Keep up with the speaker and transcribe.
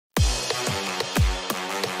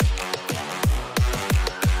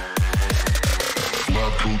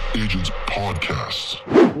LabCoatAgents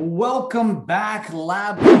podcast. Welcome back,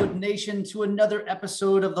 LabCoat Nation, to another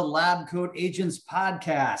episode of the LabCoatAgents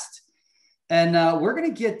podcast. And we're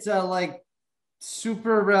going to get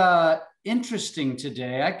super interesting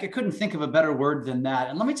today. I couldn't think of a better word than that.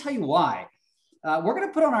 And let me tell you why. We're going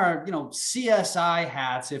to put on our, CSI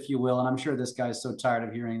hats, if you will. And I'm sure this guy's so tired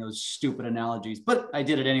of hearing those stupid analogies, but I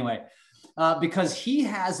did it anyway. Because he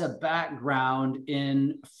has a background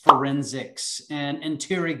in forensics and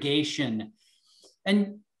interrogation.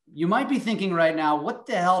 And you might be thinking right now, what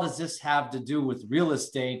the hell does this have to do with real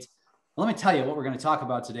estate? Well, let me tell you what we're going to talk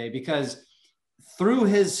about today, because through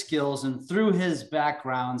his skills and through his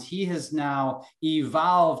backgrounds, he has now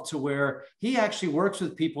evolved to where he actually works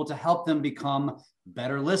with people to help them become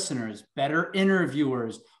better listeners, better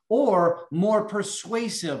interviewers, or more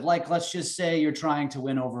persuasive. Like, let's just say you're trying to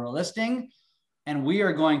win over a listing, and we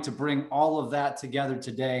are going to bring all of that together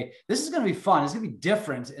today. This is going to be fun. It's going to be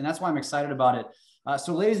different, and that's why I'm excited about it.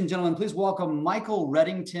 So ladies and gentlemen, please welcome Michael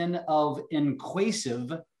Reddington of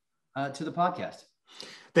InQuasive to the podcast.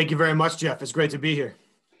 Thank you very much, Jeff. It's great to be here.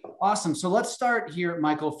 Awesome. So let's start here,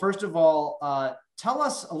 Michael. First of all, tell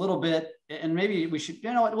us a little bit, and maybe we should,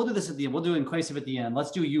 we'll do this at the end. We'll do InQuasive at the end.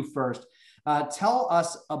 Let's do you first. Tell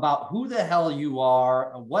us about who the hell you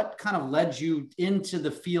are, what kind of led you into the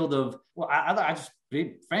field of, well, I just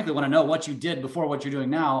frankly want to know what you did before what you're doing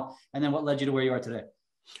now, and then what led you to where you are today.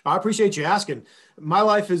 I appreciate you asking. My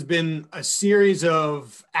life has been a series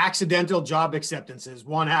of accidental job acceptances,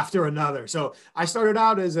 one after another. So I started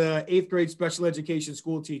out as an 8th grade special education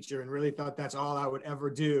school teacher and really thought that's all I would ever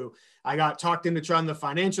do. I got talked into trying the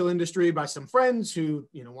financial industry by some friends who,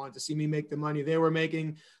 wanted to see me make the money they were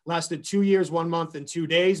making. Lasted 2 years, 1 month, and 2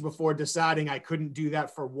 days before deciding I couldn't do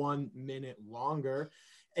that for 1 minute longer.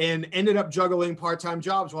 And ended up juggling part-time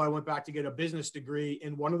jobs while I went back to get a business degree.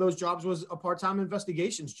 And one of those jobs was a part-time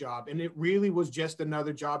investigations job. And it really was just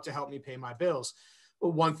another job to help me pay my bills.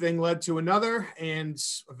 But one thing led to another, and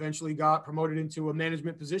eventually got promoted into a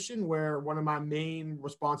management position where one of my main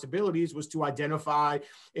responsibilities was to identify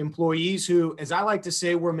employees who, as I like to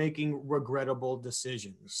say, were making regrettable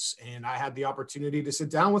decisions. And I had the opportunity to sit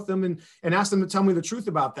down with them and ask them to tell me the truth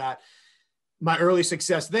about that. My early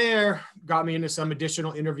success there got me into some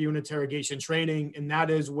additional interview and interrogation training. And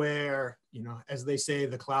that is where, as they say,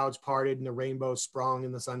 the clouds parted and the rainbow sprung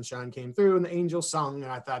and the sunshine came through and the angels sung.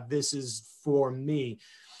 And I thought, this is for me.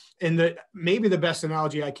 And maybe the best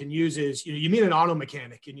analogy I can use is, you meet an auto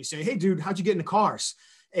mechanic and you say, hey, dude, how'd you get into cars?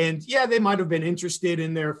 And yeah, they might have been interested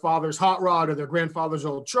in their father's hot rod or their grandfather's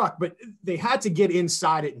old truck, but they had to get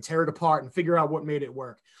inside it and tear it apart and figure out what made it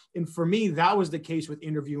work. And for me, that was the case with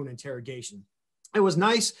interview and interrogation. It was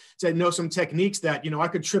nice to know some techniques that, I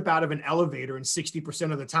could trip out of an elevator and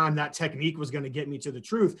 60% of the time that technique was going to get me to the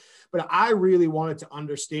truth. But I really wanted to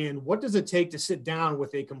understand, what does it take to sit down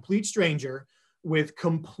with a complete stranger with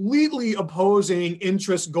completely opposing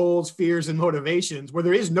interests, goals, fears, and motivations, where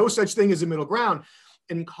there is no such thing as a middle ground,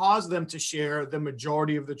 and cause them to share the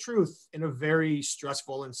majority of the truth in a very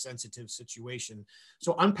stressful and sensitive situation.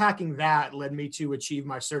 So unpacking that led me to achieve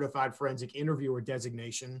my certified forensic interviewer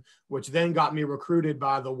designation, which then got me recruited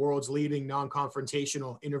by the world's leading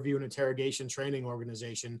non-confrontational interview and interrogation training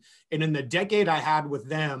organization. And in the decade I had with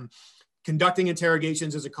them, conducting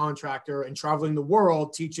interrogations as a contractor and traveling the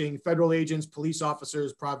world, teaching federal agents, police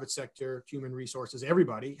officers, private sector, human resources,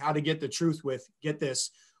 everybody, how to get the truth with, get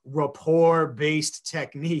this, rapport-based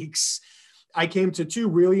techniques, I came to 2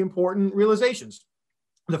 really important realizations.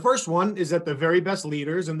 The first one is that the very best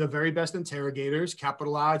leaders and the very best interrogators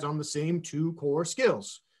capitalize on the same 2 core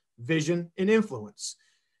skills, vision and influence.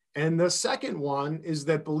 And the second one is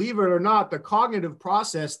that, believe it or not, the cognitive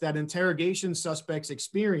process that interrogation suspects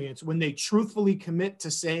experience when they truthfully commit to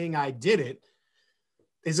saying I did it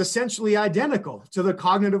is essentially identical to the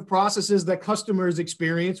cognitive processes that customers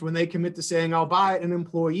experience when they commit to saying I'll buy it, and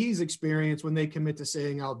employees experience when they commit to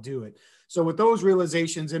saying I'll do it. So with those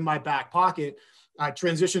realizations in my back pocket, I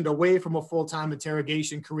transitioned away from a full-time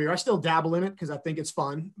interrogation career. I still dabble in it because I think it's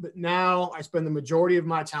fun, but now I spend the majority of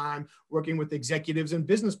my time working with executives and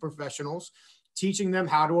business professionals, teaching them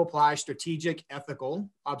how to apply strategic, ethical,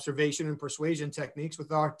 observation, and persuasion techniques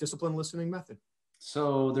with our disciplined listening method.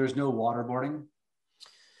 So there's no waterboarding?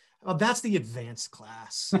 Oh, that's the advanced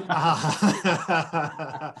class. No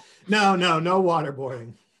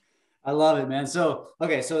waterboarding. I love it, man. So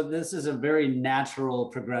this is a very natural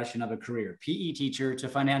progression of a career. PE teacher to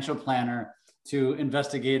financial planner to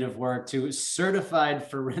investigative work to certified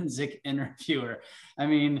forensic interviewer. I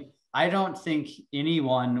mean, I don't think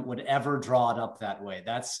anyone would ever draw it up that way.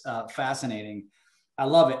 That's fascinating. I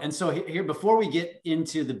love it. And so here, before we get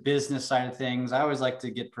into the business side of things, I always like to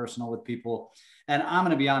get personal with people. And I'm going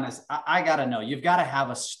to be honest, I got to know, you've got to have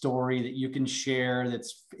a story that you can share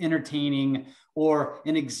that's entertaining, or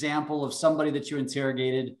an example of somebody that you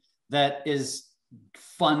interrogated that is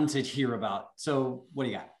fun to hear about. So what do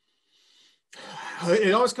you got?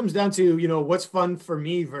 It always comes down to, you know, what's fun for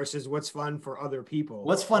me versus what's fun for other people.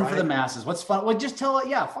 What's fun for the masses? What's fun? Well, just tell it.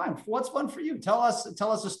 Yeah, fine. What's fun for you? Tell us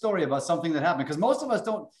a story about something that happened. Because most of us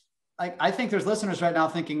don't. I think there's listeners right now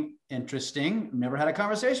thinking, interesting. Never had a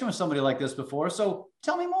conversation with somebody like this before. So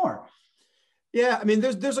tell me more. Yeah, I mean,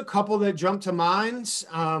 there's a couple that jump to mind,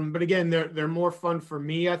 but again, they're more fun for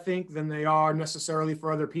me, I think, than they are necessarily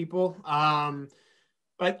for other people.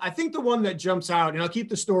 But I think the one that jumps out, and I'll keep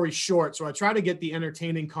the story short, so I try to get the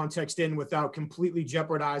entertaining context in without completely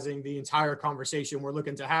jeopardizing the entire conversation we're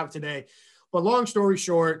looking to have today. But long story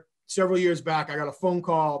short, several years back, I got a phone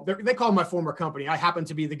call. They called my former company. I happened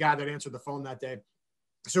to be the guy that answered the phone that day.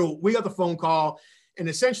 So we got the phone call, and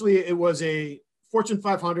essentially it was a Fortune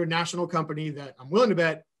 500 national company that I'm willing to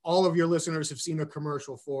bet all of your listeners have seen a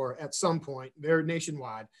commercial for at some point. They're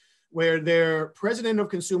nationwide, where their president of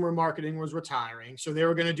consumer marketing was retiring. So they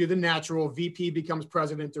were going to do the natural VP becomes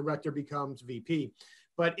president, director becomes VP.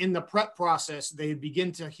 But in the prep process, they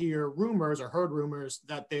begin to hear rumors or heard rumors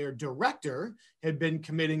that their director had been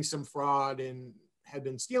committing some fraud and had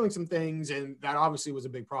been stealing some things. And that obviously was a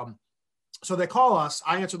big problem. So they call us,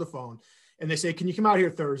 I answer the phone, and they say, can you come out here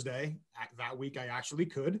Thursday? That week I actually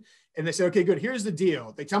could. And they say, okay, good. Here's the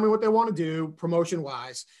deal. They tell me what they want to do promotion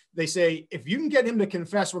wise. They say, if you can get him to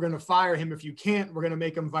confess, we're going to fire him. If you can't, we're going to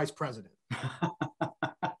make him vice president.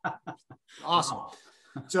 Awesome.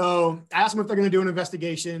 So I asked them if they're going to do an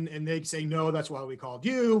investigation, and they say, no, that's why we called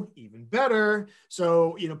you. Even better.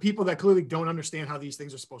 So, you know, people that clearly don't understand how these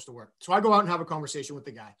things are supposed to work. So I go out and have a conversation with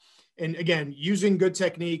the guy. And again, using good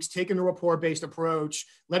techniques, taking a rapport-based approach,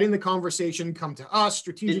 letting the conversation come to us,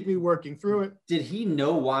 strategically working through it. Did he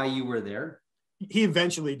know why you were there? He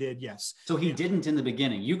eventually did, yes. So he didn't in the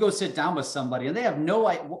beginning. You go sit down with somebody and they have no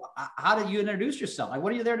idea. How did you introduce yourself? Like,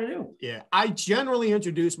 what are you there to do? Yeah, I generally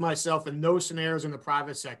introduce myself in those scenarios in the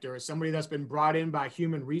private sector as somebody that's been brought in by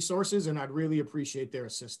human resources, and I'd really appreciate their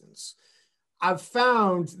assistance. I've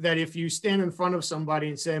found that if you stand in front of somebody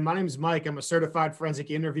and say, my name is Mike, I'm a certified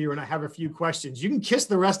forensic interviewer, and I have a few questions, you can kiss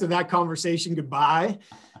the rest of that conversation goodbye.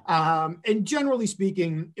 And generally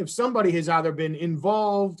speaking, if somebody has either been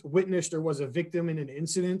involved, witnessed, or was a victim in an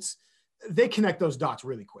incident, they connect those dots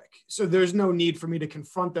really quick. So there's no need for me to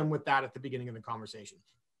confront them with that at the beginning of the conversation.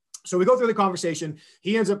 So we go through the conversation.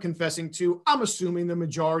 He ends up confessing to, I'm assuming, the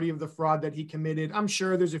majority of the fraud that he committed. I'm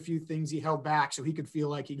sure there's a few things he held back so he could feel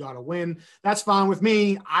like he got a win. That's fine with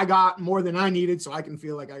me. I got more than I needed, so I can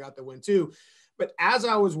feel like I got the win too. But as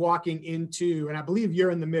I was walking into, and I believe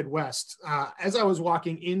you're in the Midwest, as I was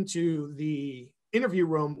walking into the interview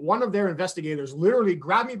room, one of their investigators literally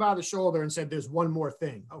grabbed me by the shoulder and said, there's one more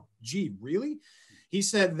thing. Oh, gee, really? He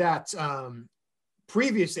said that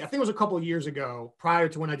previously, I think it was a couple of years ago, prior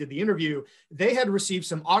to when I did the interview, they had received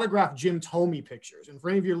some autographed Jim Thome pictures. And for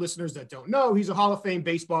any of your listeners that don't know, he's a Hall of Fame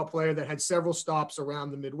baseball player that had several stops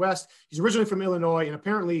around the Midwest. He's originally from Illinois and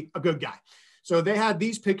apparently a good guy. So they had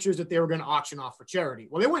these pictures that they were going to auction off for charity.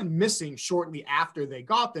 Well, they went missing shortly after they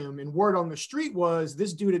got them. And word on the street was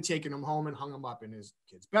this dude had taken them home and hung them up in his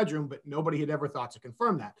kid's bedroom, but nobody had ever thought to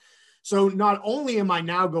confirm that. So not only am I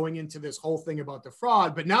now going into this whole thing about the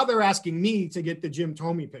fraud, but now they're asking me to get the Jim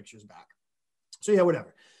Thome pictures back. So yeah,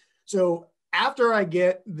 whatever. So after I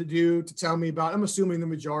get the dude to tell me about, I'm assuming the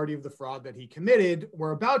majority of the fraud that he committed,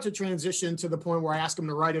 we're about to transition to the point where I ask him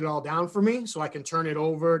to write it all down for me so I can turn it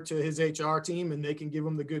over to his HR team and they can give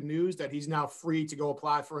him the good news that he's now free to go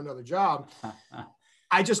apply for another job.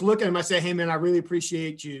 I just look at him, I say, hey man, I really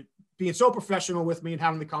appreciate you being so professional with me and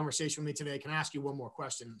having the conversation with me today. Can I ask you one more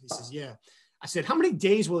question? He says, yeah. I said, how many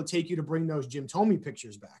days will it take you to bring those Jim Thome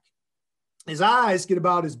pictures back? His eyes get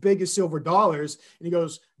about as big as silver dollars. And he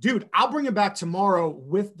goes, dude, I'll bring it back tomorrow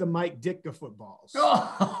with the Mike Ditka footballs.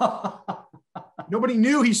 Nobody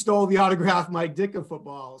knew he stole the autographed Mike Ditka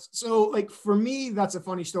footballs. So like, for me, that's a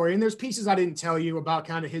funny story. And there's pieces I didn't tell you about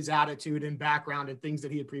kind of his attitude and background and things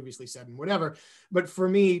that he had previously said and whatever. But for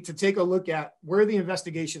me to take a look at where the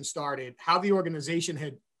investigation started, how the organization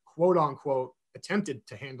had quote unquote attempted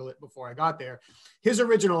to handle it before I got there, his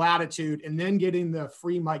original attitude, and then getting the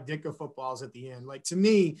free Mike Ditka footballs at the end. Like, to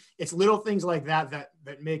me, it's little things like that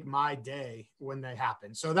make my day when they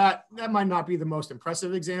happen. So that might not be the most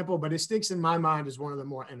impressive example, but it sticks in my mind as one of the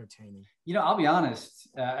more entertaining. You know, I'll be honest,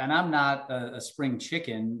 and I'm not a spring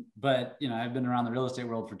chicken, but, you know, I've been around the real estate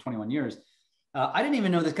world for 21 years. I didn't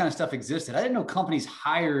even know this kind of stuff existed. I didn't know companies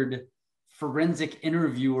hired forensic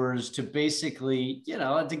interviewers to basically,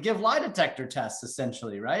 to give lie detector tests,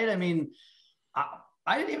 essentially, right? I mean,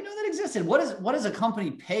 I didn't even know that existed. What does a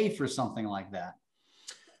company pay for something like that?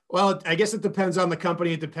 Well, I guess it depends on the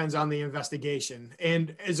company. It depends on the investigation.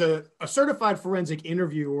 And as a certified forensic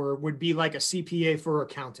interviewer would be like a CPA for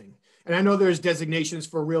accounting. And I know there's designations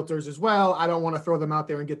for realtors as well. I don't want to throw them out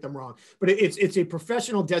there and get them wrong, but it's a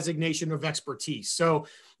professional designation of expertise. So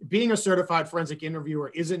being a certified forensic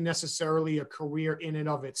interviewer isn't necessarily a career in and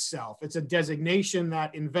of itself. It's a designation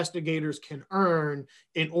that investigators can earn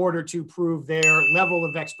in order to prove their level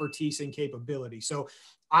of expertise and capability. So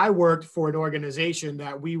I worked for an organization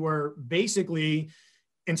that we were basically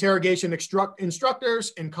interrogation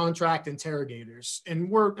instructors and contract interrogators.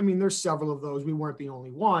 And there's several of those. We weren't the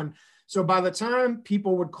only one. So by the time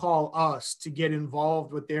people would call us to get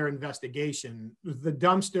involved with their investigation, the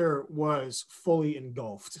dumpster was fully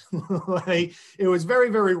engulfed. Like, it was very,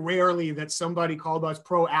 very rarely that somebody called us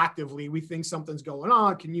proactively. We think something's going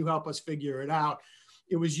on. Can you help us figure it out?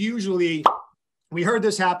 It was usually, we heard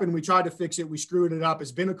this happen. We tried to fix it. We screwed it up.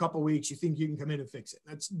 It's been a couple of weeks. You think you can come in and fix it?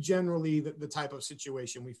 That's generally the type of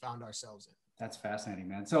situation we found ourselves in. That's fascinating,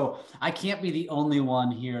 man. So I can't be the only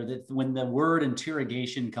one here that when the word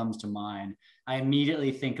interrogation comes to mind, I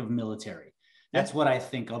immediately think of military. That's what I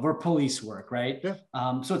think of, or police work, right?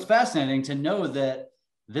 Yeah. So it's fascinating to know that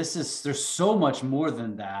there's so much more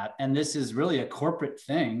than that. And this is really a corporate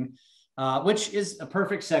thing, which is a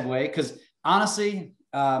perfect segue, because honestly,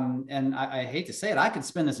 and I hate to say it, I could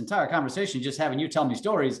spend this entire conversation just having you tell me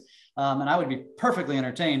stories, and I would be perfectly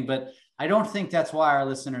entertained, but I don't think that's why our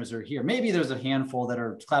listeners are here. Maybe there's a handful that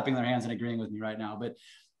are clapping their hands and agreeing with me right now, but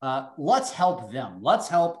let's help them. Let's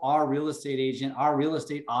help our real estate agent, our real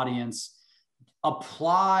estate audience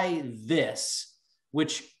apply this,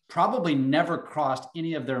 which probably never crossed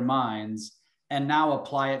any of their minds, and now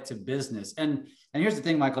apply it to business. And here's the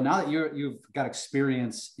thing, Michael, now that you've got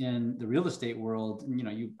experience in the real estate world,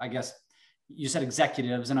 I guess you said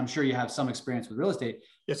executives, and I'm sure you have some experience with real estate.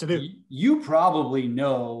 Yes, I do. You probably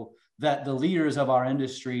know that the leaders of our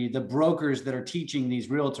industry, the brokers that are teaching these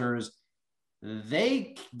realtors,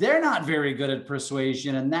 they're not very good at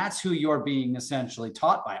persuasion. And that's who you're being essentially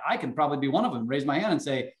taught by. I can probably be one of them, raise my hand and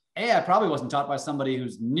say, A, I probably wasn't taught by somebody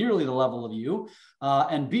who's nearly the level of you.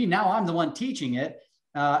 And B, now I'm the one teaching it.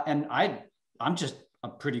 And I'm just a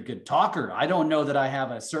pretty good talker. I don't know that I have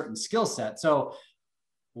a certain skill set. So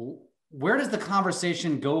where does the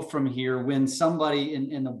conversation go from here when somebody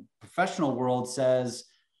in the professional world says,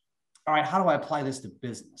 all right, how do I apply this to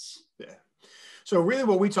business? Yeah. So really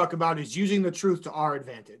what we talk about is using the truth to our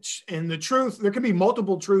advantage. And the truth, there can be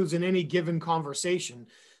multiple truths in any given conversation.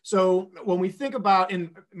 So when we think about,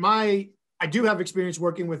 I do have experience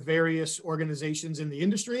working with various organizations in the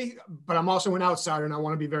industry, but I'm also an outsider, and I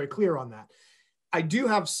want to be very clear on that. I do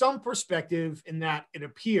have some perspective in that it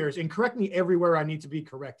appears, and correct me everywhere I need to be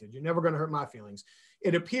corrected, you're never going to hurt my feelings.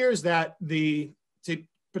 It appears that to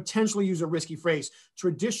potentially use a risky phrase,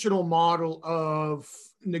 traditional model of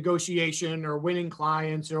negotiation or winning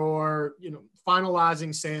clients or,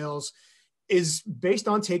 finalizing sales is based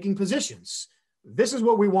on taking positions. This is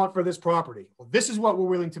what we want for this property. Well, this is what we're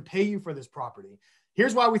willing to pay you for this property.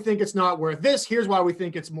 Here's why we think it's not worth this. Here's why we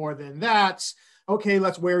think it's more than that. Okay,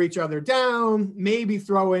 let's wear each other down, maybe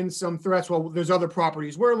throw in some threats. Well, there's other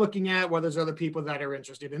properties we're looking at, well, there's other people that are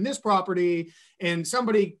interested in this property, and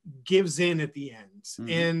somebody gives in at the end. Mm-hmm.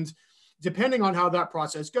 And depending on how that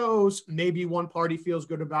process goes, maybe one party feels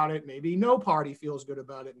good about it, maybe no party feels good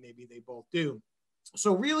about it, maybe they both do.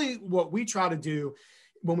 So really what we try to do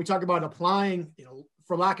when we talk about applying,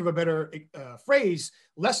 for lack of a better phrase,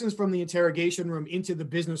 lessons from the interrogation room into the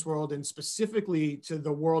business world and specifically to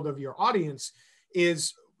the world of your audience,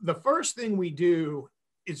 is the first thing we do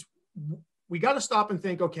is we got to stop and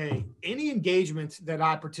think, okay, any engagement that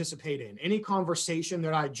I participate in, any conversation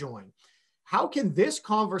that I join, how can this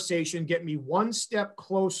conversation get me one step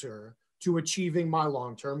closer to achieving my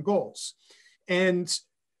long-term goals? And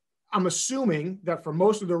I'm assuming that for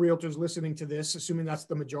most of the realtors listening to this, assuming that's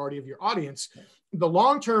the majority of your audience, the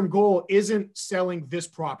long-term goal isn't selling this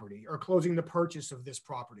property or closing the purchase of this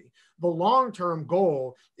property. The long-term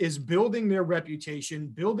goal is building their reputation,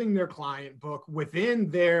 building their client book within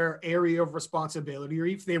their area of responsibility, or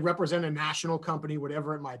if they represent a national company,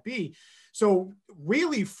 whatever it might be. So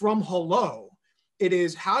really from hello, it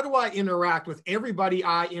is how do I interact with everybody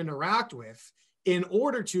I interact with in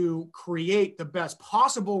order to create the best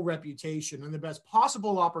possible reputation and the best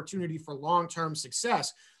possible opportunity for long-term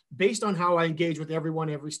success based on how I engage with everyone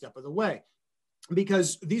every step of the way.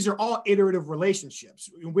 because these are all iterative relationships.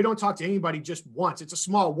 We don't talk to anybody just once. It's a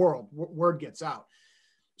small world. Word gets out.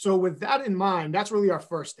 So with that in mind, that's really our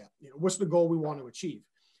first step. What's the goal we want to achieve?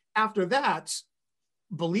 After that,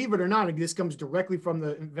 believe it or not, and this comes directly from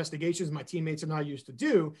the investigations my teammates and I used to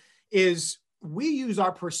do, is we use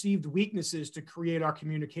our perceived weaknesses to create our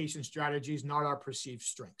communication strategies, not our perceived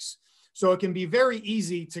strengths. So it can be very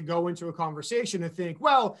easy to go into a conversation and think,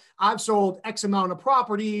 well, I've sold X amount of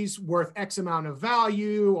properties worth X amount of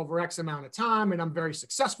value over X amount of time, and I'm very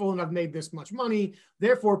successful and I've made this much money.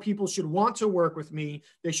 Therefore, people should want to work with me.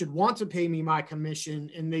 They should want to pay me my commission,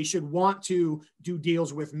 and they should want to do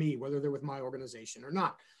deals with me, whether they're with my organization or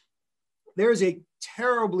not. There's a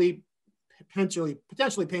terribly,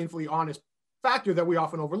 potentially painfully honest factor that we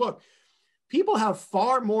often overlook. People have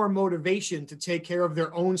far more motivation to take care of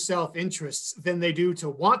their own self-interests than they do to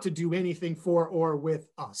want to do anything for or with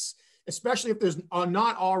us, especially if there's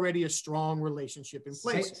not already a strong relationship in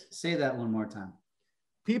place. Say that one more time.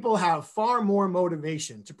 People have far more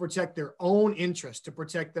motivation to protect their own interests, to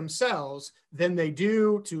protect themselves, than they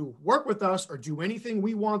do to work with us or do anything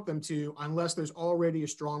we want them to, unless there's already a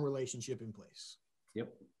strong relationship in place.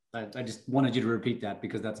 Yep. I just wanted you to repeat that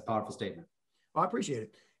because that's a powerful statement. I appreciate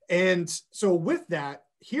it. And so with that,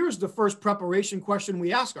 here's the first preparation question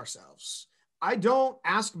we ask ourselves. I don't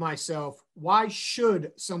ask myself, why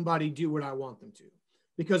should somebody do what I want them to?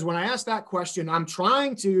 Because when I ask that question, I'm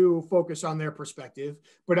trying to focus on their perspective,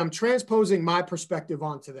 but I'm transposing my perspective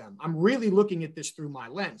onto them. I'm really looking at this through my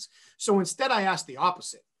lens. So instead, I ask the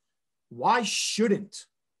opposite. Why shouldn't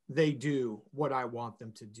they do what I want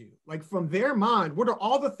them to do? Like, from their mind, what are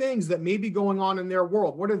all the things that may be going on in their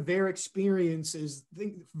world? What are their experiences,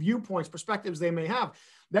 viewpoints, perspectives they may have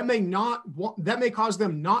that may cause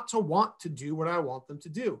them not to want to do what I want them to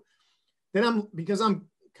do? Then because I'm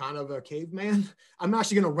kind of a caveman, I'm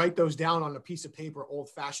actually going to write those down on a piece of paper,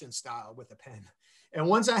 old-fashioned style, with a pen. And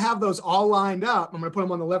once I have those all lined up, I'm going to put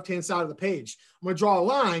them on the left-hand side of the page. I'm going to draw a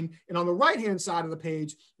line, and on the right-hand side of the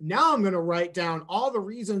page, now I'm going to write down all the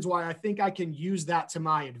reasons why I think I can use that to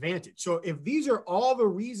my advantage. So if these are all the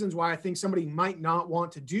reasons why I think somebody might not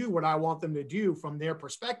want to do what I want them to do from their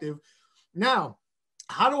perspective, now,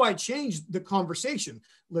 how do I change the conversation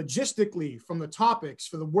logistically, from the topics,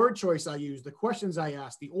 for the word choice I use, the questions I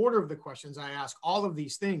ask, the order of the questions I ask, all of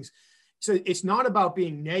these things? So it's not about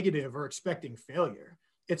being negative or expecting failure.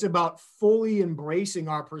 It's about fully embracing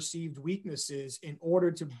our perceived weaknesses in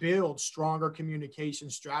order to build stronger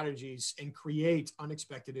communication strategies and create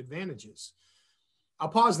unexpected advantages. I'll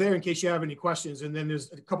pause there in case you have any questions. And then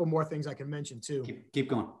there's a couple more things I can mention too. Keep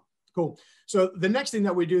going. Cool. So the next thing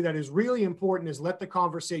that we do that is really important is let the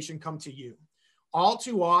conversation come to you. All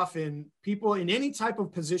too often, people in any type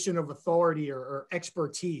of position of authority or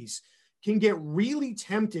expertise can get really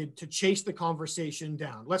tempted to chase the conversation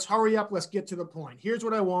down. Let's hurry up. Let's get to the point. Here's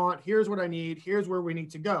what I want. Here's what I need. Here's where we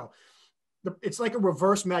need to go. It's like a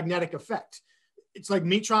reverse magnetic effect. It's like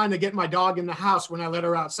me trying to get my dog in the house when I let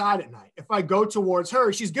her outside at night. If I go towards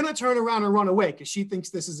her, she's going to turn around and run away because she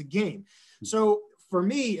thinks this is a game. So for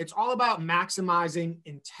me, it's all about maximizing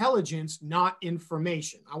intelligence, not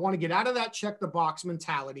information. I want to get out of that check the box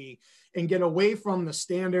mentality and get away from the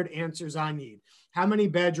standard answers I need. How many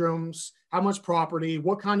bedrooms, how much property,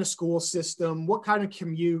 what kind of school system, what kind of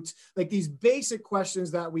commute, like these basic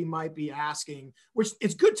questions that we might be asking, which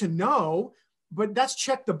it's good to know, but that's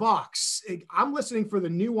check the box. I'm listening for the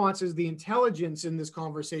nuances, the intelligence in this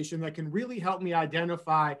conversation that can really help me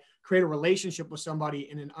identify, create a relationship with somebody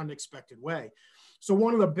in an unexpected way. So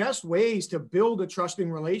one of the best ways to build a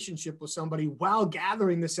trusting relationship with somebody while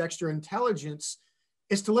gathering this extra intelligence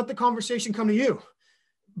is to let the conversation come to you.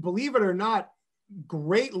 Believe it or not,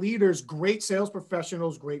 great leaders, great sales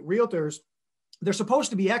professionals, great realtors, they're supposed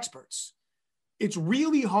to be experts. It's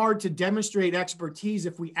really hard to demonstrate expertise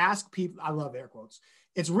if we ask people, I love air quotes.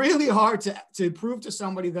 It's really hard to prove to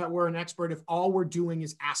somebody that we're an expert if all we're doing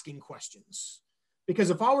is asking questions. Because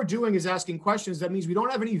if all we're doing is asking questions, that means we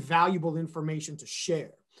don't have any valuable information to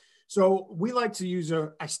share. So we like to use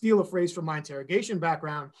I steal a phrase from my interrogation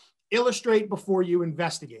background, illustrate before you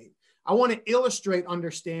investigate. I want to illustrate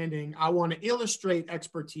understanding. I want to illustrate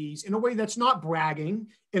expertise in a way that's not bragging,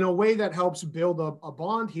 in a way that helps build a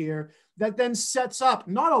bond here that then sets up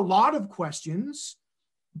not a lot of questions,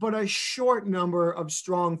 but a short number of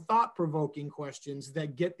strong thought-provoking questions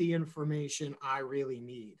that get the information I really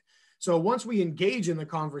need. So once we engage in the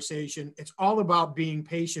conversation, it's all about being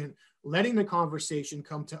patient, letting the conversation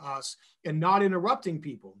come to us and not interrupting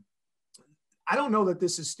people. I don't know that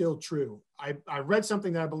this is still true. I read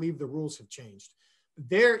something that I believe the rules have changed.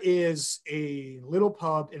 there is a little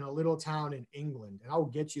pub in a little town in England, and I'll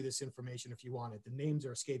get you this information if you want it. The names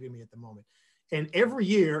are escaping me at the moment. And every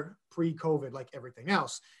year, pre-COVID, like everything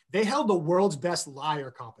else, they held the world's best liar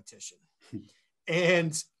competition.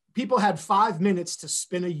 And people had 5 minutes to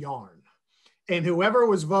spin a yarn. And whoever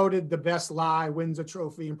was voted the best lie wins a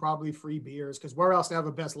trophy and probably free beers, because where else to have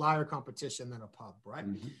a best liar competition than a pub, right?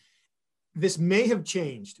 Mm-hmm. This may have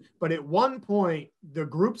changed, but at one point, the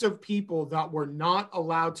groups of people that were not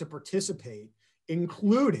allowed to participate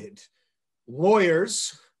included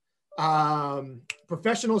lawyers,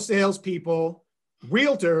 professional salespeople,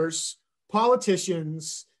 realtors,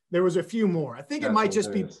 politicians. There was a few more. I think it might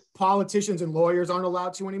just be politicians and lawyers aren't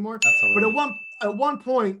allowed to anymore. But at one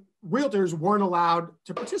point, realtors weren't allowed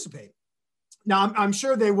to participate. Now, I'm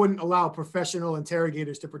sure they wouldn't allow professional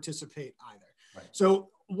interrogators to participate either. Right. So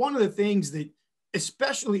one of the things that,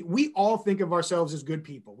 especially, we all think of ourselves as good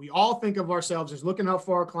people. We all think of ourselves as looking out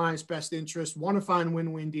for our clients' best interest, want to find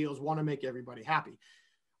win-win deals, want to make everybody happy.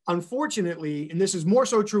 Unfortunately, and this is more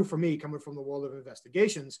so true for me coming from the world of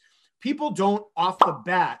investigations, people don't off the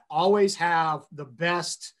bat always have the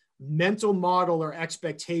best mental model or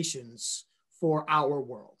expectations for our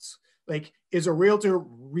worlds. Like, is a realtor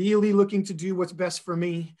really looking to do what's best for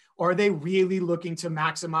me? Or are they really looking to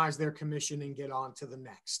maximize their commission and get on to the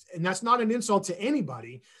next? And that's not an insult to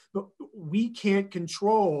anybody, but we can't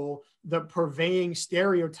control the purveying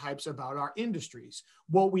stereotypes about our industries.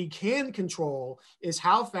 What we can control is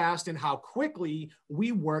how fast and how quickly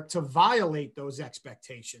we work to violate those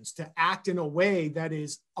expectations, to act in a way that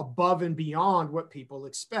is above and beyond what people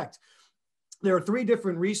expect. There are 3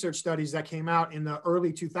 different research studies that came out in the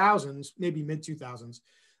early 2000s, maybe mid 2000s,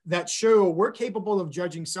 that show we're capable of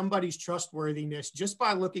judging somebody's trustworthiness just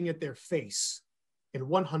by looking at their face in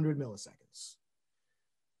 100 milliseconds.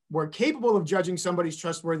 We're capable of judging somebody's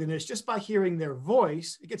trustworthiness just by hearing their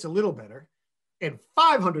voice. It gets a little better in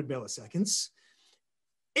 500 milliseconds.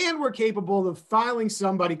 And we're capable of filing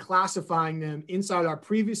somebody, classifying them inside our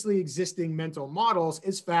previously existing mental models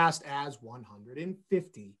as fast as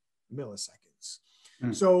 150 milliseconds.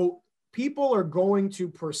 So people are going to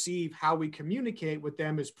perceive how we communicate with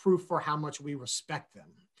them as proof for how much we respect them.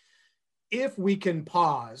 If we can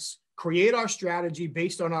pause, create our strategy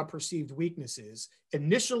based on our perceived weaknesses,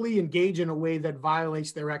 initially engage in a way that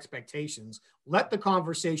violates their expectations, let the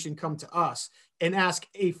conversation come to us, and ask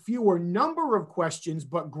a fewer number of questions,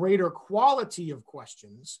 but greater quality of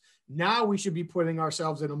questions, now we should be putting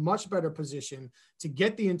ourselves in a much better position to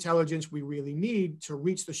get the intelligence we really need to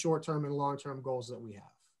reach the short-term and long-term goals that we have.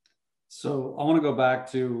 So I want to go back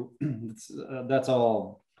to, that's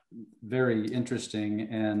all very interesting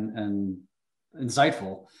and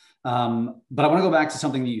insightful. But I want to go back to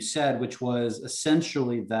something that you said, which was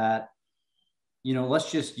essentially that, you know,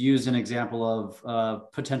 let's just use an example of a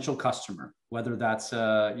potential customer, whether that's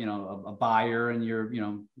a buyer and you're,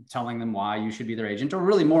 telling them why you should be their agent, or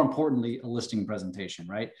really more importantly, a listing presentation,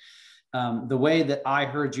 right? The way that I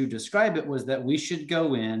heard you describe it was that we should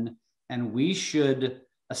go in and we should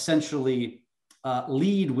essentially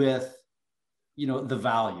lead with, the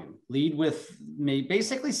value, lead with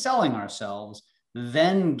basically selling ourselves,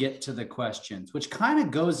 then get to the questions, which kind of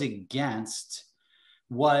goes against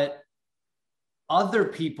what other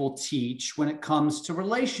people teach when it comes to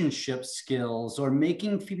relationship skills or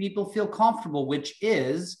making people feel comfortable, which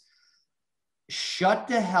is shut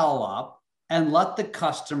the hell up and let the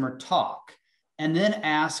customer talk, and then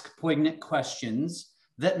ask poignant questions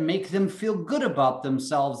that make them feel good about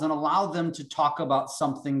themselves and allow them to talk about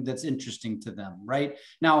something that's interesting to them, right?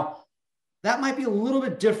 Now, that might be a little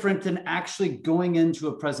bit different than actually going into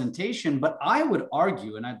a presentation, but I would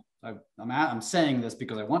argue, and I'm saying this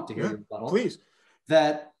because I want to hear your rebuttal, please,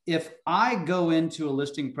 that if I go into a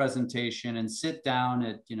listing presentation and sit down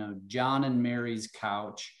at, John and Mary's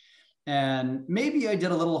couch, and maybe I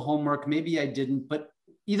did a little homework, maybe I didn't, but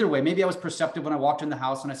either way, maybe I was perceptive when I walked in the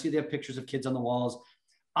house and I see they have pictures of kids on the walls.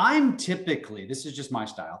 I'm typically, this is just my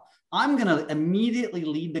style, I'm going to immediately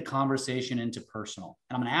lead the conversation into personal.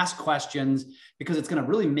 And I'm going to ask questions because it's going to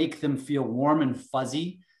really make them feel warm and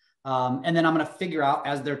fuzzy. And then I'm going to figure out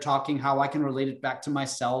as they're talking how I can relate it back to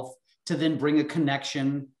myself to then bring a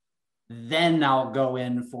connection. Then I'll go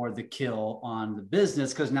in for the kill on the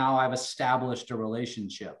business because now I've established a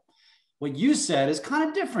relationship. What you said is kind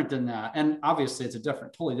of different than that. And obviously it's a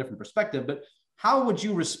totally different perspective, but how would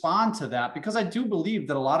you respond to that? Because I do believe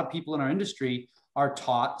that a lot of people in our industry are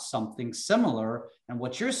taught something similar, and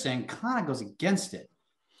what you're saying kind of goes against it.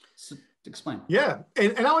 So explain. Yeah,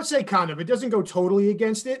 and I would say kind of, it doesn't go totally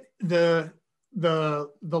against it. The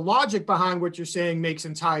logic behind what you're saying makes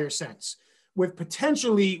entire sense. with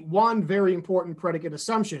potentially one very important predicate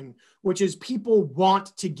assumption, which is people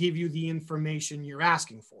want to give you the information you're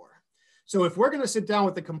asking for. So if we're going to sit down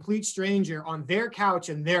with a complete stranger on their couch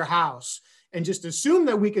in their house and just assume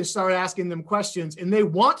that we can start asking them questions and they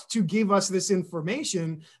want to give us this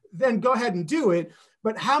information, then go ahead and do it.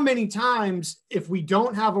 But how many times, if we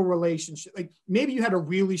don't have a relationship, like maybe you had a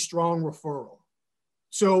really strong referral,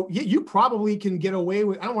 so you probably can get away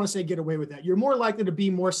with, I don't want to say get away with that. You're more likely to be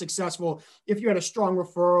more successful if you had a strong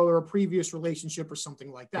referral or a previous relationship or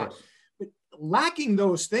something like that. But lacking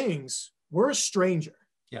those things, we're a stranger.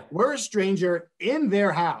 Yeah. We're a stranger in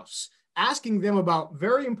their house, asking them about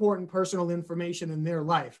very important personal information in their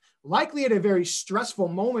life, likely at a very stressful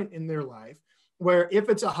moment in their life, where if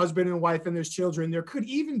it's a husband and wife and there's children, there could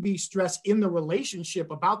even be stress in the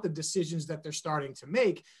relationship about the decisions that they're starting to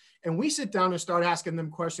make. And we sit down and start asking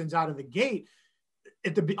them questions out of the gate.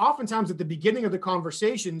 Oftentimes at the beginning of the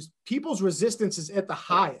conversations, people's resistance is at the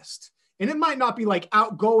highest. And it might not be like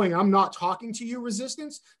outgoing, I'm not talking to you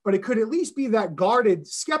resistance, but it could at least be that guarded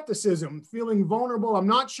skepticism, feeling vulnerable. I'm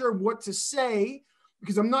not sure what to say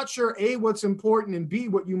because I'm not sure A, what's important, and B,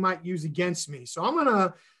 what you might use against me. So I'm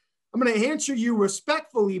going to answer you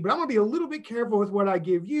respectfully, but I'm going to be a little bit careful with what I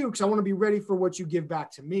give you because I want to be ready for what you give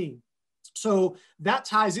back to me. So that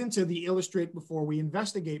ties into the illustrate before we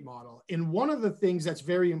investigate model. And one of the things that's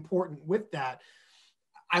very important with that,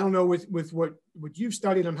 I don't know with what you've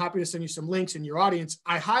studied, I'm happy to send you some links in your audience.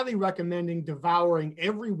 I highly recommend devouring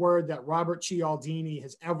every word that Robert Cialdini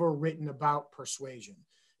has ever written about persuasion.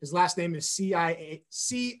 His last name is Cialdini.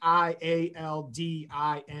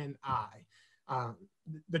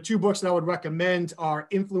 The two books that I would recommend are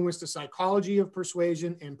Influence the Psychology of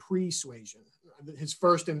Persuasion and Persuasion. His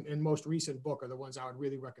first and most recent book are the ones I would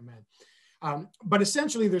really recommend. But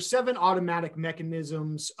essentially, there's 7 automatic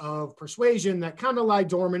mechanisms of persuasion that kind of lie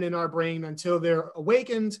dormant in our brain until they're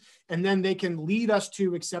awakened, and then they can lead us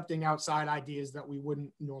to accepting outside ideas that we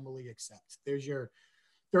wouldn't normally accept. There's your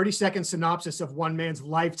 30-second synopsis of one man's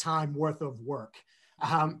lifetime worth of work.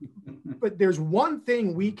 But there's one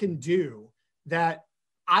thing we can do that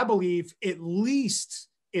I believe at least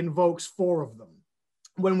invokes 4 of them.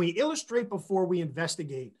 When we illustrate before we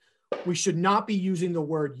investigate, we should not be using the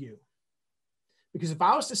word you. Because if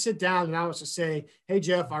I was to sit down and I was to say, hey,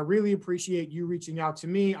 Jeff, I really appreciate you reaching out to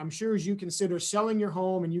me. I'm sure as you consider selling your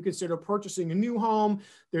home and you consider purchasing a new home,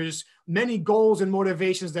 there's many goals and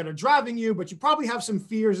motivations that are driving you, but you probably have some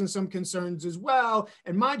fears and some concerns as well.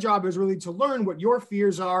 And my job is really to learn what your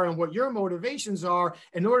fears are and what your motivations are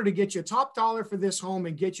in order to get you top dollar for this home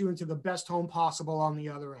and get you into the best home possible on the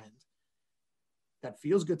other end. That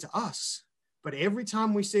feels good to us. But every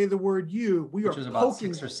time we say the word you, we are about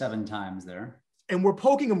 6 or 7 times there. And we're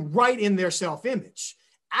poking them right in their self-image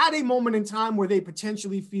at a moment in time where they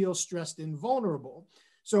potentially feel stressed and vulnerable.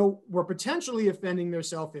 So we're potentially offending their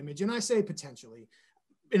self-image. And I say potentially.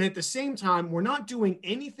 And at the same time, we're not doing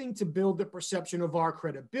anything to build the perception of our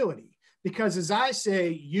credibility. Because as I say,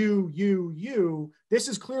 you, this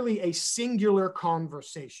is clearly a singular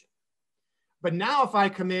conversation. But now if I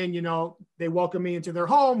come in, they welcome me into their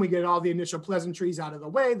home, we get all the initial pleasantries out of the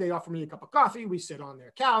way, they offer me a cup of coffee, we sit on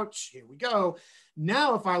their couch, here we go.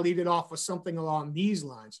 Now if I lead it off with something along these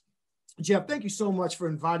lines, Jeff, thank you so much for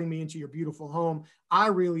inviting me into your beautiful home. I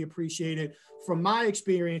really appreciate it. From my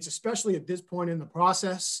experience, especially at this point in the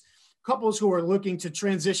process, couples who are looking to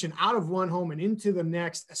transition out of one home and into the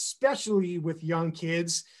next, especially with young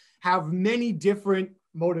kids, have many different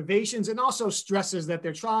motivations and also stresses that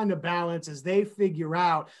they're trying to balance as they figure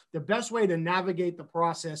out the best way to navigate the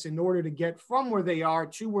process in order to get from where they are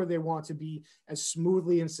to where they want to be as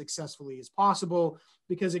smoothly and successfully as possible,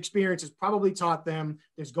 because experience has probably taught them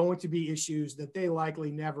there's going to be issues that they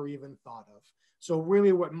likely never even thought of. So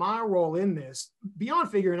really what my role in this,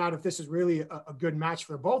 beyond figuring out if this is really a good match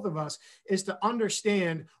for both of us, is to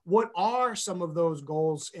understand what are some of those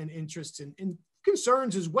goals and interests and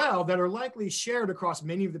concerns as well that are likely shared across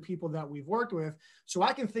many of the people that we've worked with. So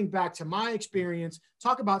I can think back to my experience,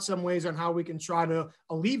 talk about some ways on how we can try to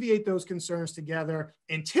alleviate those concerns together,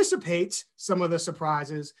 anticipate some of the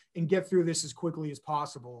surprises, and get through this as quickly as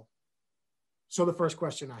possible. So the first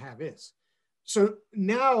question I have is, so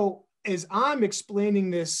now as I'm explaining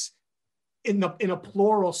this in a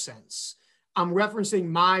plural sense, I'm referencing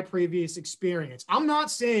my previous experience. I'm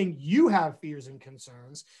not saying you have fears and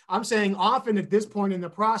concerns. I'm saying often at this point in the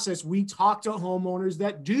process, we talk to homeowners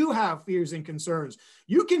that do have fears and concerns.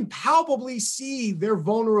 You can palpably see their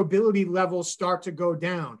vulnerability levels start to go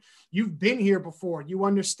down. You've been here before. You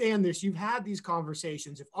understand this. You've had these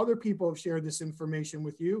conversations. If other people have shared this information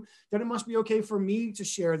with you, then it must be okay for me to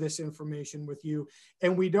share this information with you.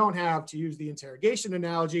 And we don't have, to use the interrogation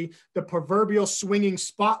analogy, the proverbial swinging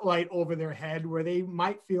spotlight over their head where they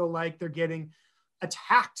might feel like they're getting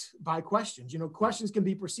attacked by questions. Questions can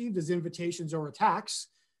be perceived as invitations or attacks.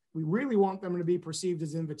 We really want them to be perceived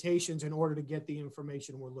as invitations in order to get the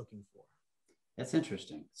information we're looking for. That's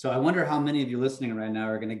interesting. So I wonder how many of you listening right now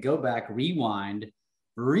are going to go back, rewind,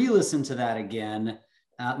 re-listen to that again,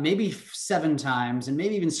 maybe 7 times, and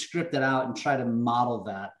maybe even script it out and try to model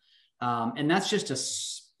that. And that's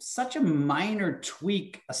just such a minor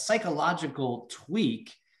tweak, a psychological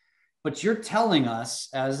tweak, but you're telling us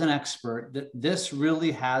as an expert that this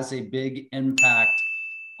really has a big impact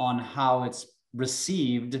on how it's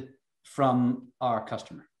received from our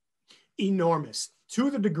customer. Enormous, to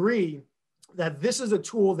the degree that this is a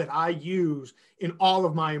tool that I use in all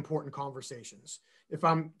of my important conversations. If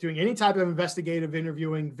I'm doing any type of investigative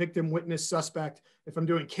interviewing, victim, witness, suspect, if I'm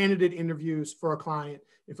doing candidate interviews for a client,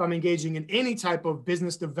 if I'm engaging in any type of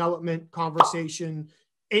business development conversation,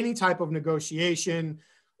 any type of negotiation,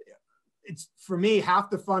 it's, for me,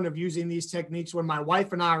 half the fun of using these techniques when my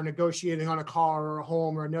wife and I are negotiating on a car or a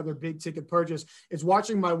home or another big ticket purchase is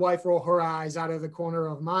watching my wife roll her eyes out of the corner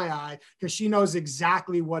of my eye because she knows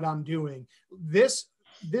exactly what I'm doing. This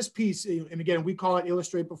piece, and again, we call it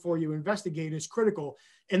illustrate before you investigate, is critical.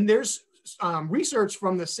 And there's research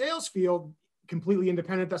from the sales field, completely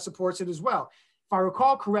independent, that supports it as well. If I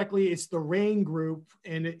recall correctly, it's the Rain Group,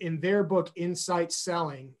 and in their book, Insight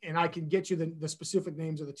Selling, and I can get you the specific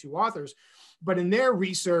names of the 2 authors, but in their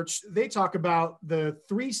research, they talk about the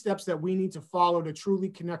 3 steps that we need to follow to truly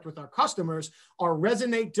connect with our customers are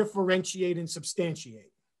resonate, differentiate, and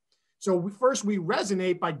substantiate. So first, we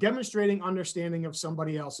resonate by demonstrating understanding of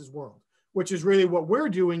somebody else's world, which is really what we're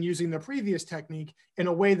doing using the previous technique in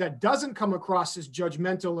a way that doesn't come across as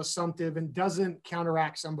judgmental, assumptive, and doesn't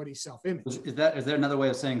counteract somebody's self-image. Is there another way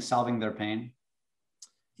of saying solving their pain?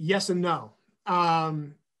 Yes and no.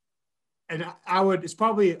 And it's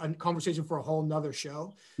probably a conversation for a whole nother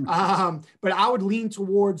show. But I would lean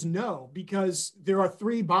towards no, because there are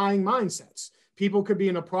 3 buying mindsets. People could be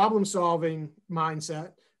in a problem-solving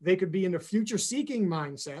mindset. They could be in a future-seeking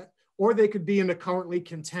mindset, or they could be in a currently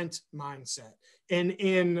content mindset. And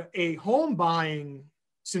in a home buying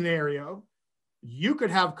scenario, you could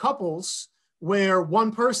have couples where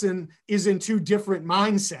one person is in 2 different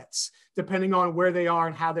mindsets, depending on where they are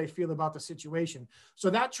and how they feel about the situation. So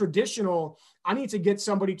that traditional, I need to get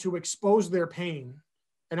somebody to expose their pain.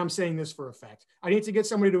 And I'm saying this for effect. I need to get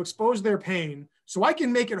somebody to expose their pain so I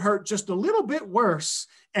can make it hurt just a little bit worse.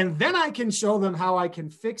 And then I can show them how I can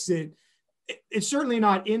fix it. It's certainly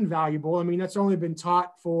not invaluable. I mean, that's only been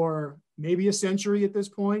taught for maybe a century at this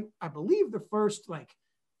point. I believe the first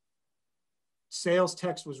sales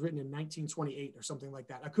text was written in 1928 or something like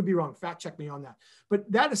that. I could be wrong. Fact check me on that. But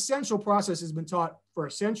that essential process has been taught for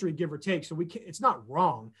a century, give or take. So it's not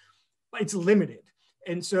wrong, but it's limited.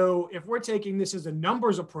 And so if we're taking this as a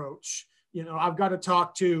numbers approach, I've got to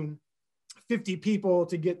talk to 50 people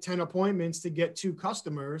to get 10 appointments to get 2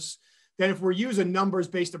 customers. Then if we're using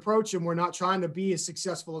numbers-based approach and we're not trying to be as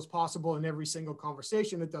successful as possible in every single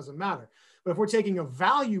conversation, it doesn't matter. But if we're taking a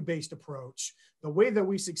value-based approach, the way that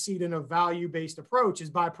we succeed in a value-based approach is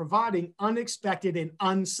by providing unexpected and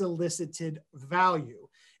unsolicited value.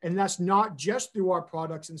 And that's not just through our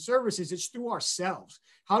products and services, it's through ourselves.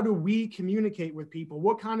 How do we communicate with people?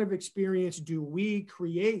 What kind of experience do we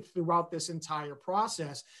create throughout this entire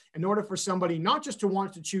process in order for somebody not just to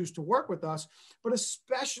want to choose to work with us, but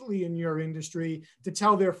especially in your industry, to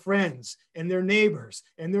tell their friends and their neighbors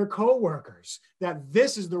and their coworkers that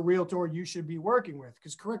this is the realtor you should be working with?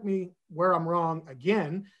 Because correct me where I'm wrong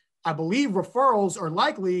again, I believe referrals are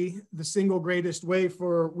likely the single greatest way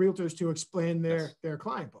for realtors to explain their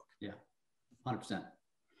client book. Yeah, 100%.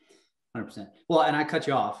 100%. Well, and I cut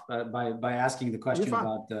you off by asking the question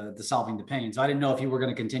about the solving the pain. So I didn't know if you were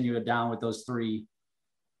going to continue it down with those 3.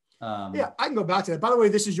 Yeah, I can go back to that. By the way,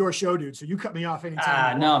 this is your show, dude. So you cut me off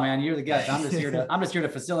anytime. No, man, you're the guest. I'm just here to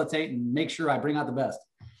facilitate and make sure I bring out the best.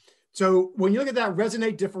 So when you look at that,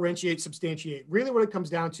 resonate, differentiate, substantiate, really what it comes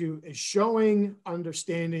down to is showing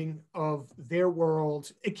understanding of their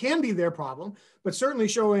world. It can be their problem, but certainly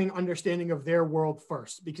showing understanding of their world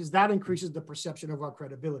first, because that increases the perception of our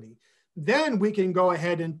credibility. Then we can go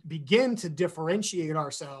ahead and begin to differentiate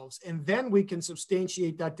ourselves, and then we can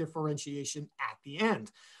substantiate that differentiation at the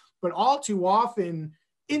end. But all too often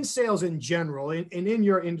in sales in general, and in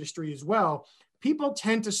your industry as well, people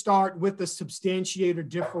tend to start with the substantiate or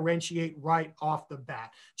differentiate right off the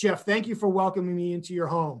bat. Jeff, thank you for welcoming me into your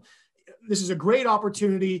home. This is a great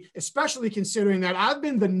opportunity, especially considering that I've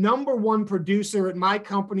been the #1 producer at my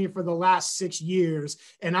company for the last 6 years,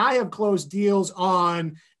 and I have closed deals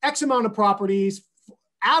on X amount of properties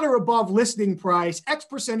at or above listing price, X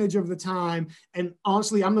percentage of the time. And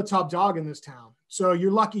honestly, I'm the top dog in this town. So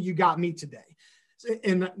you're lucky you got me today.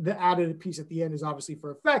 And the added piece at the end is obviously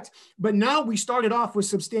for effect. But now we started off with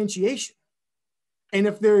substantiation. And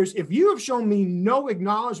if you have shown me no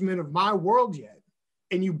acknowledgement of my world yet,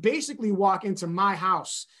 and you basically walk into my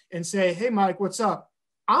house and say, hey, Mike, what's up?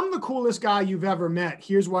 I'm the coolest guy you've ever met.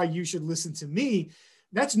 Here's why you should listen to me.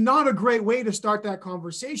 That's not a great way to start that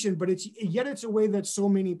conversation, but it's a way that so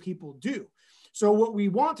many people do. So what we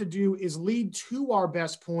want to do is lead to our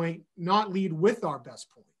best point, not lead with our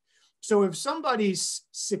best point. So if somebody's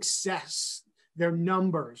success, their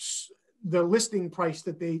numbers, the listing price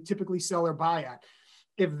that they typically sell or buy at,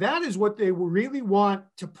 if that is what they really want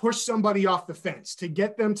to push somebody off the fence, to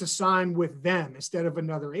get them to sign with them instead of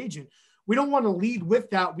another agent, we don't want to lead with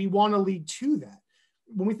that. We want to lead to that.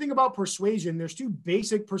 When we think about persuasion, there's 2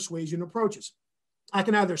 basic persuasion approaches. I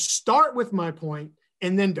can either start with my point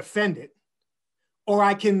and then defend it, or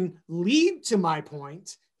I can lead to my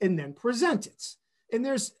point and then present it. And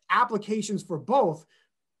there's applications for both.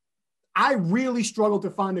 I really struggle to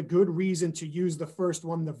find a good reason to use the first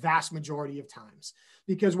one the vast majority of times,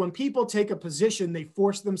 because when people take a position, they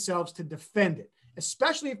force themselves to defend it,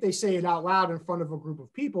 especially if they say it out loud in front of a group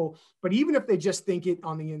of people, but even if they just think it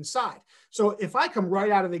on the inside. So if I come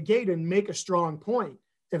right out of the gate and make a strong point,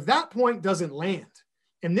 if that point doesn't land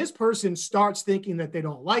and this person starts thinking that they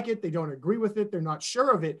don't like it, they don't agree with it, they're not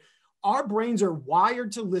sure of it, our brains are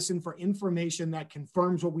wired to listen for information that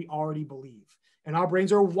confirms what we already believe. And our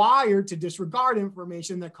brains are wired to disregard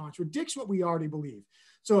information that contradicts what we already believe.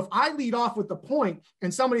 So if I lead off with the point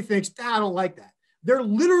and somebody thinks, I don't like that, they're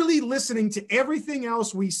literally listening to everything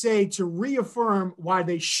else we say to reaffirm why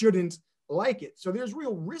they shouldn't like it. So there's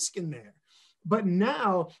real risk in there. But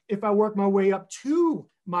now if I work my way up to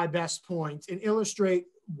my best point and illustrate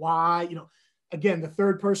why, again, the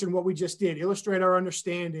third person, what we just did, illustrate our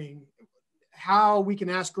understanding, how we can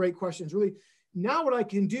ask great questions, really. Now what I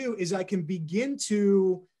can do is I can begin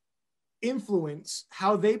to influence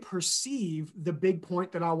how they perceive the big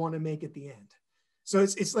point that I want to make at the end. So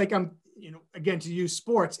it's like I'm, again, to use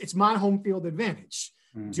sports, it's my home field advantage.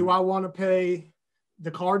 Mm-hmm. Do I want to play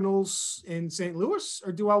the Cardinals in St. Louis,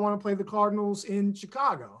 or do I want to play the Cardinals in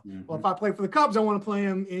Chicago? Mm-hmm. Well, if I play for the Cubs, I want to play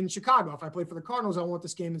them in Chicago. If I play for the Cardinals, I want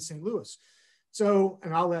this game in St. Louis. So,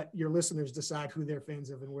 and I'll let your listeners decide who they're fans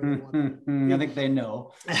of and where they want them. I think they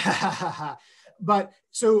know. But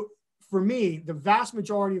so for me, the vast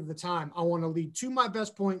majority of the time, I want to lead to my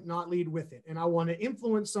best point, not lead with it. And I want to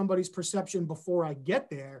influence somebody's perception before I get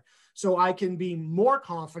there, so I can be more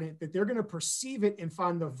confident that they're going to perceive it and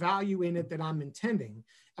find the value in it that I'm intending,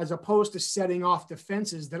 as opposed to setting off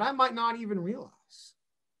defenses that I might not even realize.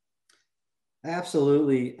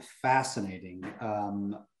 Absolutely fascinating.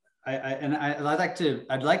 I'd like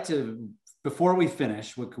to, before we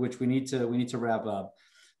finish, which we need to wrap up,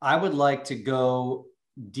 I would like to go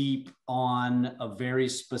deep on a very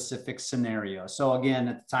specific scenario. So again,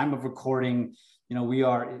 at the time of recording, we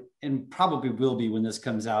are, and probably will be when this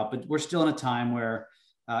comes out, but we're still in a time where,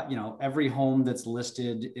 every home that's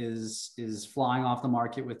listed is flying off the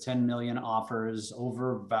market with 10 million offers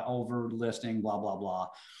over listing, blah, blah, blah.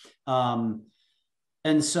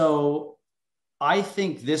 And so I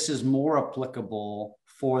think this is more applicable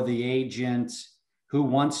for the agent who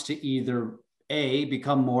wants to either A,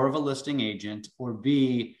 become more of a listing agent, or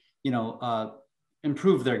B,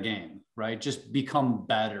 improve their game, right? Just become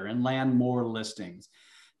better and land more listings.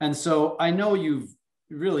 And so I know you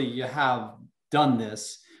have done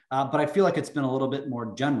this, but I feel like it's been a little bit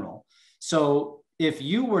more general. So if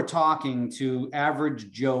you were talking to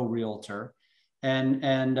average Joe realtor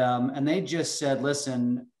and they just said,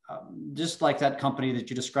 listen, just like that company that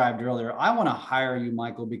you described earlier, I want to hire you,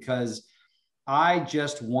 Michael, because I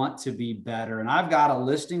just want to be better. And I've got a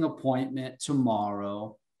listing appointment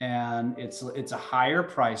tomorrow, and it's a higher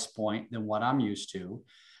price point than what I'm used to.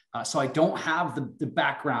 So I don't have the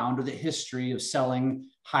background or the history of selling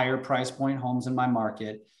higher price point homes in my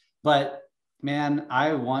market. But man,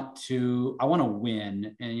 I want to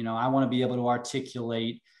win. And, I want to be able to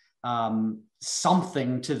articulate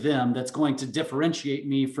something to them that's going to differentiate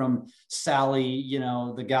me from Sally,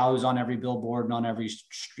 the gal who's on every billboard and on every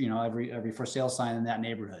for sale sign in that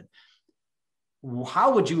neighborhood.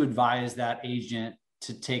 How would you advise that agent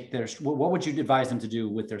to take what would you advise them to do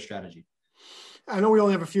with their strategy? I know we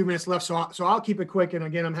only have a few minutes left, so I'll keep it quick. And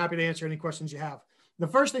again, I'm happy to answer any questions you have. The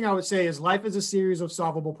first thing I would say is life is a series of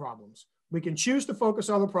solvable problems. We can choose to focus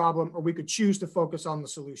on the problem, or we could choose to focus on the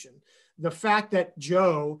solution. The fact that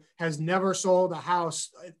Joe has never sold a house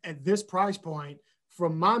at this price point,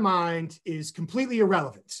 from my mind, is completely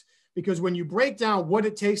irrelevant. Because when you break down what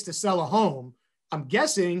it takes to sell a home, I'm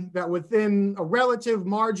guessing that within a relative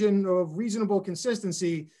margin of reasonable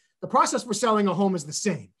consistency, the process for selling a home is the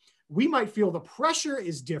same. We might feel the pressure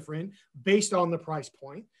is different based on the price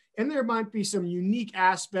point. And there might be some unique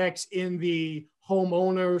aspects in the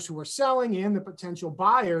homeowners who are selling and the potential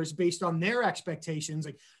buyers based on their expectations.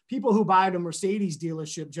 Like people who buy at a Mercedes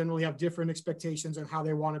dealership generally have different expectations on how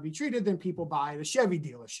they want to be treated than people buy at a Chevy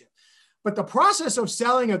dealership. But the process of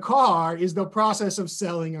selling a car is the process of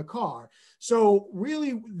selling a car. So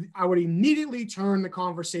really, I would immediately turn the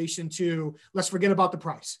conversation to, let's forget about the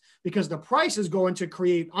price, because the price is going to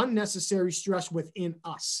create unnecessary stress within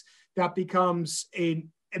us. That becomes an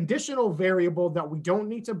additional variable that we don't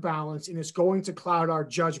need to balance, and it's going to cloud our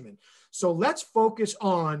judgment. So let's focus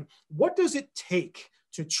on, what does it take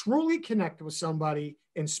to truly connect with somebody,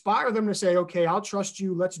 inspire them to say, okay, I'll trust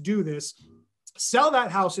you, let's do this. Sell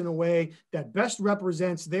that house in a way that best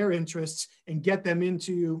represents their interests and get them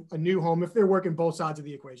into a new home. If they're working both sides of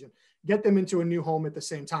the equation, get them into a new home at the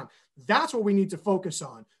same time. That's what we need to focus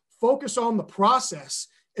on. Focus on the process,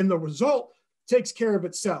 and the result takes care of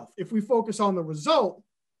itself. If we focus on the result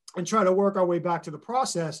and try to work our way back to the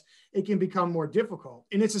process, it can become more difficult.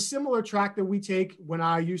 And it's a similar track that we take when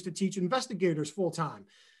I used to teach investigators full time.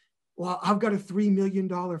 Well, I've got a $3 million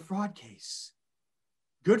fraud case.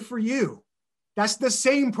 Good for you. That's the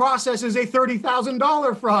same process as a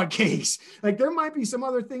 $30,000 fraud case. Like, there might be some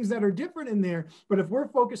other things that are different in there, but if we're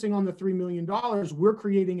focusing on the $3 million, we're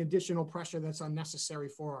creating additional pressure that's unnecessary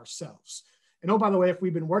for ourselves. And oh, by the way, if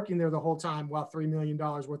we've been working there the whole time while $3 million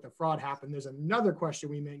worth of fraud happened, there's another question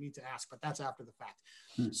we may need to ask, but that's after the fact.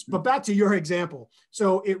 Mm-hmm. But back to your example.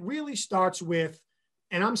 So it really starts with,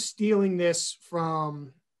 and I'm stealing this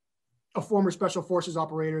from a former special forces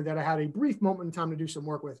operator that I had a brief moment in time to do some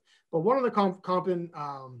work with. But one of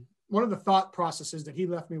the thought processes that he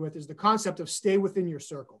left me with is the concept of stay within your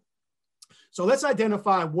circle. So let's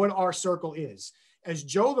identify what our circle is. As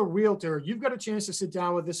Joe, the realtor, you've got a chance to sit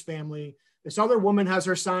down with this family. This other woman has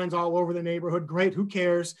her signs all over the neighborhood. Great, who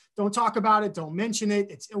cares? Don't talk about it. Don't mention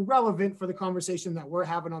it. It's irrelevant for the conversation that we're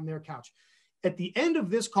having on their couch. At the end of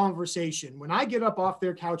this conversation, when I get up off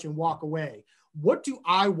their couch and walk away, what do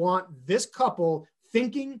I want this couple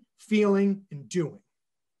thinking, feeling, and doing?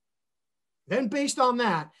 Then based on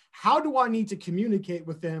that, how do I need to communicate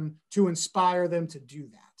with them to inspire them to do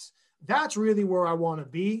that? That's really where I want to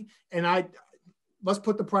be. And let's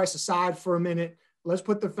put the price aside for a minute. Let's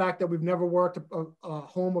put the fact that we've never worked a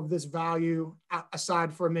home of this value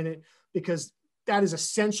aside for a minute, because that is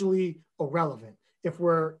essentially irrelevant. If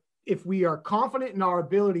we are confident in our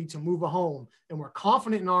ability to move a home, and we're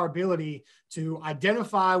confident in our ability to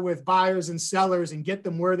identify with buyers and sellers and get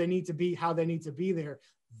them where they need to be, how they need to be there,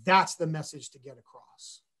 that's the message to get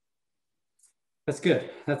across. That's good.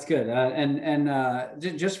 That's good.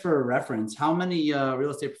 Just for reference, how many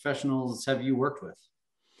real estate professionals have you worked with?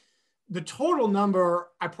 The total number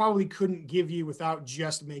I probably couldn't give you without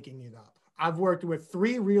just making it up. I've worked with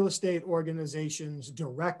 3 real estate organizations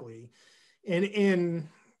directly, and in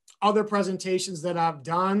other presentations that I've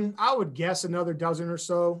done, I would guess another dozen or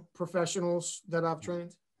so professionals that I've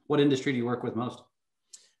trained. What industry do you work with most?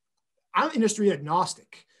 I'm industry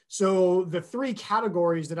agnostic. So the 3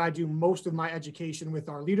 categories that I do most of my education with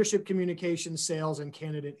are leadership communication, sales, and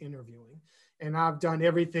candidate interviewing. And I've done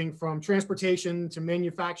everything from transportation to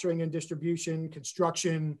manufacturing and distribution,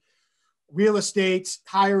 construction, real estate,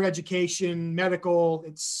 higher education, medical.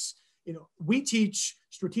 We teach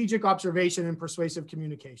strategic observation and persuasive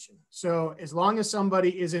communication. So as long as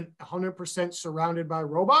somebody isn't 100% surrounded by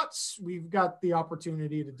robots, we've got the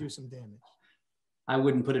opportunity to do some damage. I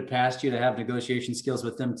wouldn't put it past you to have negotiation skills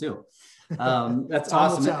with them too. That's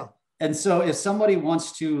awesome. And so if somebody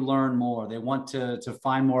wants to learn more, they want to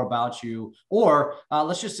find more about you, or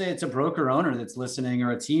let's just say it's a broker owner that's listening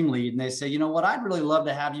or a team lead, and they say, you know what, I'd really love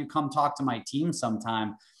to have you come talk to my team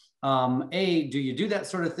sometime. A, do you do that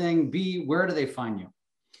sort of thing? B, where do they find you?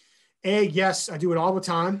 A, yes, I do it all the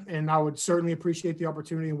time, and I would certainly appreciate the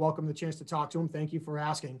opportunity and welcome the chance to talk to them. Thank you for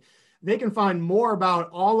asking. They can find more about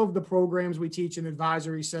all of the programs we teach and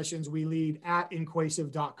advisory sessions we lead at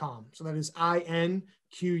InQuasive.com. So that is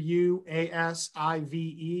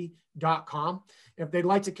InQuasive.com. If they'd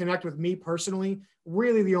like to connect with me personally,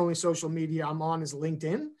 really the only social media I'm on is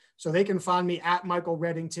LinkedIn. So they can find me at Michael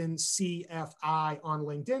Reddington, CFI on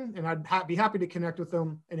LinkedIn, and I'd be happy to connect with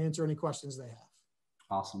them and answer any questions they have.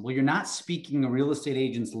 Awesome. Well, you're not speaking a real estate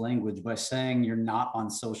agent's language by saying you're not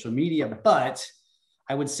on social media, but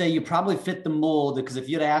I would say you probably fit the mold, because if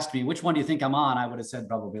you'd asked me, which one do you think I'm on? I would have said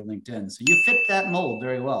probably LinkedIn. So you fit that mold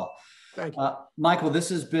very well. Thank you. Michael, this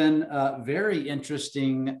has been very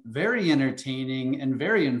interesting, very entertaining, and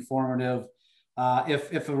very informative.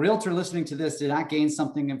 If a realtor listening to this did not gain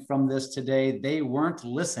something from this today, they weren't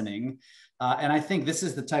listening. And I think this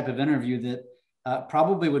is the type of interview that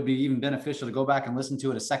probably would be even beneficial to go back and listen to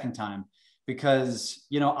it a second time, because,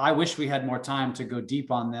 you know, I wish we had more time to go deep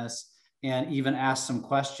on this and even ask some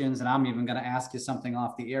questions. And I'm even going to ask you something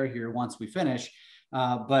off the air here once we finish.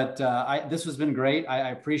 This has been great. I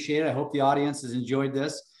appreciate it. I hope the audience has enjoyed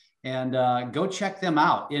this. And go check them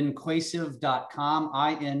out, InQuasive.com,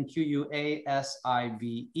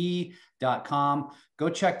 InQuasive.com. Go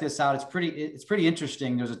check this out. It's pretty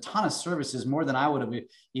interesting. There's a ton of services, more than I would have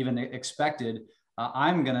even expected.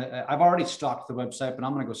 I've already stalked the website, but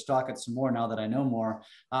I'm going to go stalk it some more now that I know more.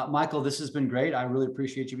 Michael, this has been great. I really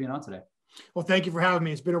appreciate you being on today. Well, thank you for having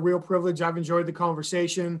me. It's been a real privilege. I've enjoyed the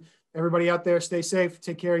conversation. Everybody out there, stay safe,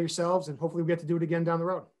 take care of yourselves, and hopefully we get to do it again down the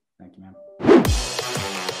road. Thank you, man.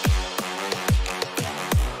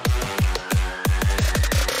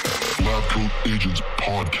 LabCoatAgents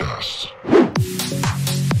Podcast.